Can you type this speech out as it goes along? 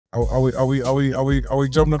Are we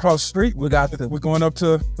jumping across the street? We're going up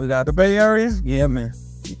to the Bay Area? Yeah, man.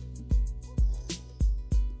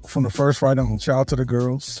 From the first fight on, shout out to the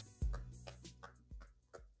girls.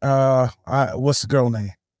 What's the girl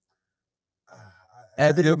name?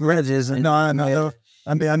 Ebanie Bridges. No.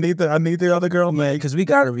 I need the other girl name because we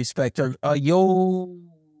gotta respect her. I don't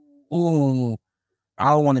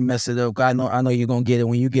want to mess it up. I know you're gonna get it.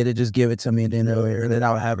 When you get it, just give it to me, and then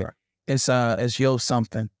I'll have it. It's Yo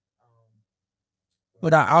something.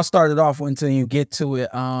 But I'll start it off until you get to it.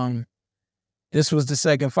 This was the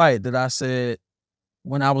second fight that I said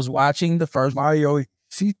when I was watching the first. Miyo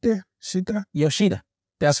Yoshida.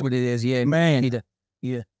 That's what it is. Yeah, man. Yoshida.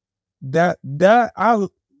 Yeah. That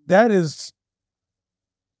is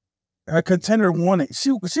a contender won it.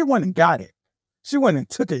 She went and got it. She went and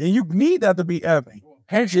took it, and you need that to be Ebanie.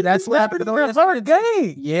 That's what happened in the first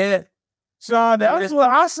game. Yeah. Sean, that's what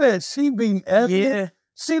I said. She beat Ebanie. Yeah.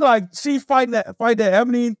 She fight that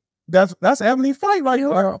Ebanie. That's Ebanie fight right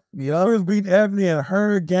here. Yeah. She was beating Ebanie in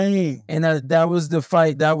her game. And that was the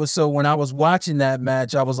fight. That was so when I was watching that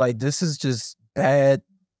match, I was like, this is just bad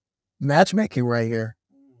matchmaking right here.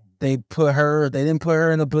 They didn't put her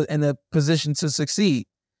in a position to succeed.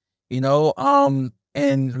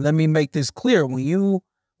 And let me make this clear. When you're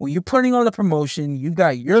putting on a promotion, you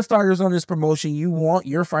got your fighters on this promotion, you want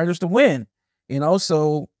your fighters to win.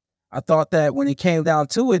 So I thought that when it came down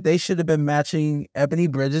to it, they should have been matching Ebanie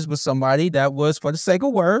Bridges with somebody that was, for the sake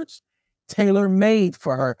of words, tailor-made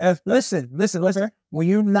for her. Listen. When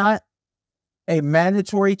you're not a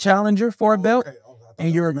mandatory challenger for a belt,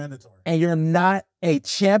 and you're not a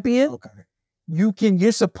champion,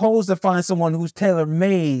 you're supposed to find someone who's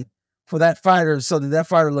tailor-made for that fighter so that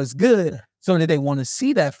fighter looks good, so that they want to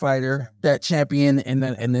see that fighter, that champion, in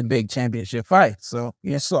the big championship fight. So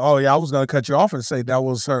yeah. I was gonna cut you off and say that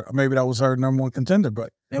was her. Maybe that was her number one contender, but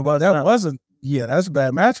that wasn't. Yeah, that's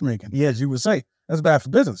bad matchmaking. Yeah, as you would say, that's bad for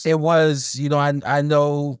business. It was. I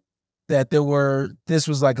know that this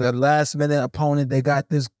was like a last minute opponent. They got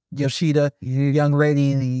this Yoshida young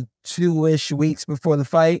lady 2-ish weeks before the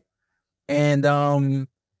fight, and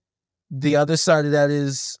the other side of that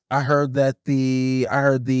is I heard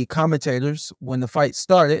the commentators, when the fight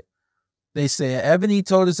started, they said Ebanie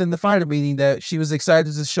told us in the fighter meeting that she was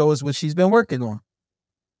excited to show us what she's been working on.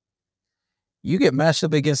 You get matched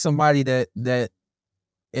up against somebody that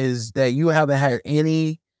you haven't had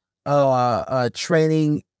any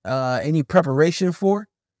training, any preparation for.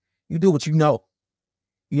 You do what you know.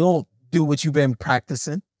 You don't do what you've been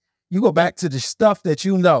practicing. You go back to the stuff that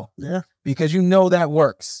you know. Yeah. Because you know that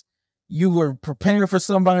works. You were preparing for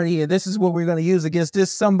somebody, and this is what we're going to use against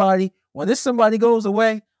this somebody. When this somebody goes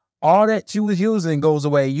away, all that you was using goes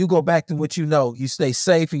away. You go back to what you know. You stay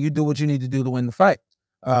safe, and you do what you need to do to win the fight.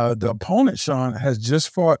 The opponent, Sean, has just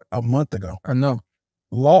fought a month ago. I know.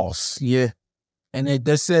 Lost. Yeah. And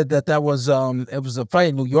they said that was it was a fight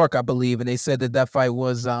in New York, I believe, and they said that fight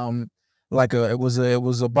was it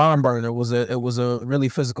was a barn burner. It was a really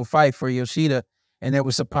physical fight for Yoshida, and they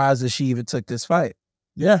were surprised that she even took this fight.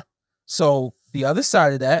 Yeah. So the other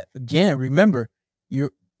side of that, again, remember,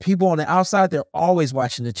 your people on the outside, they're always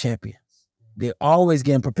watching the champions. They're always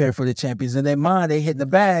getting prepared for the champions. In their mind, they hitting the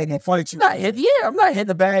bag and fight you. I'm not hitting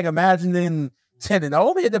the bag imagining 10-0.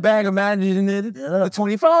 I'm hitting the bag imagining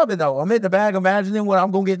 25-0. I'm hitting the bag imagining what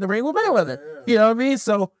I'm going to get in the ring with Mayweather. You know what I mean?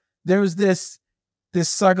 So there's this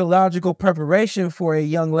psychological preparation for a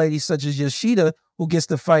young lady such as Yoshida, who gets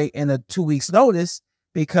to fight in a 2 weeks notice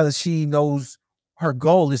because she knows her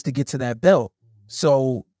goal is to get to that belt.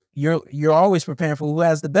 So you're always preparing for who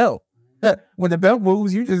has the belt. When the belt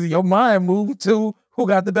moves, your mind moves to who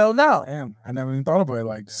got the belt now. Damn, I never even thought about it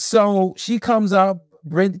like that. So she comes out,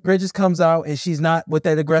 Bridges comes out, and she's not with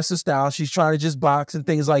that aggressive style. She's trying to just box and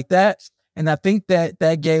things like that. And I think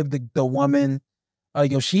that gave the woman,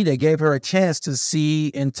 Yoshida, gave her a chance to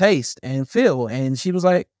see and taste and feel. And she was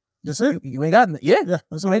like, that's it. You ain't got nothing. Yeah,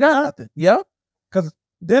 that's you ain't got nothing. Yeah. Because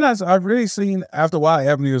then I've really seen after a while,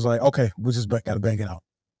 Ebanie was like, okay, we just got to bang it out.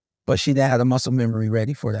 But she didn't have the muscle memory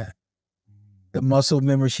ready for that. The muscle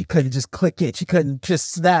memory, she couldn't just click it. She couldn't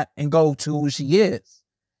just snap and go to who she is.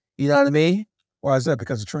 You know what I mean? Why is that?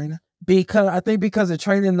 Because of training? I think because of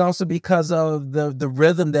training, and also because of the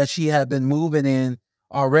rhythm that she had been moving in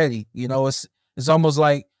already. It's almost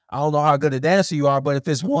like, I don't know how good a dancer you are, but if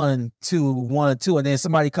it's 1, 2, 1, 2, and then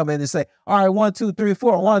somebody come in and say, all right, 1, 2, 3,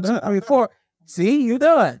 4, 1, 2, 3, 4. See, you're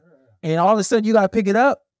done. And all of a sudden you got to pick it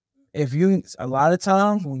up. A lot of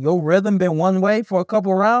times when your rhythm been one way for a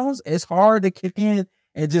couple of rounds, it's hard to kick in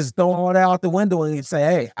and just throw all that out the window and say,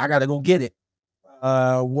 hey, I got to go get it.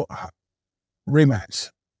 Rematch.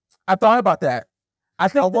 I thought about that.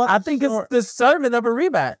 I think it's deserving of a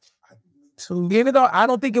rematch. Even though I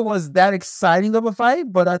don't think it was that exciting of a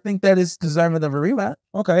fight, but I think that it's deserving of a rematch.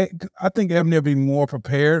 Okay, I think Ebanie would be more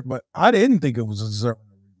prepared, but I didn't think it was deserving of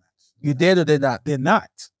a rematch. You did or did not? Did not.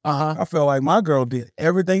 I felt like my girl did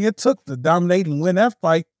everything it took to dominate and win that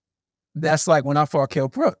fight. That's like when I fought Kell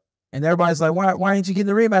Brook, and everybody's like, "Why didn't you get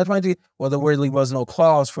the rematch? Why didn't you?" Well, there really was no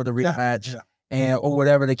clause for the rematch, and or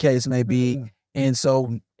whatever the case may be, and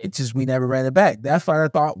so it just we never ran it back. That fight I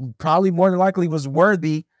thought probably more than likely was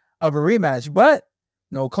worthy of a rematch, but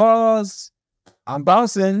no clause. I'm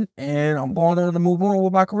bouncing, and I'm going on to move on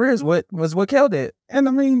with my career. Is what Kell did. And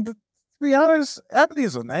I mean, to be honest, Ebanie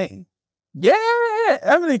is a name. Yeah,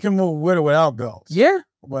 Ebanie can move with or without belts. Yeah,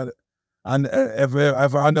 but if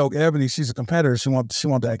I know Ebanie, she's a competitor. She want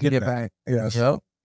that get back. Yes. Yep.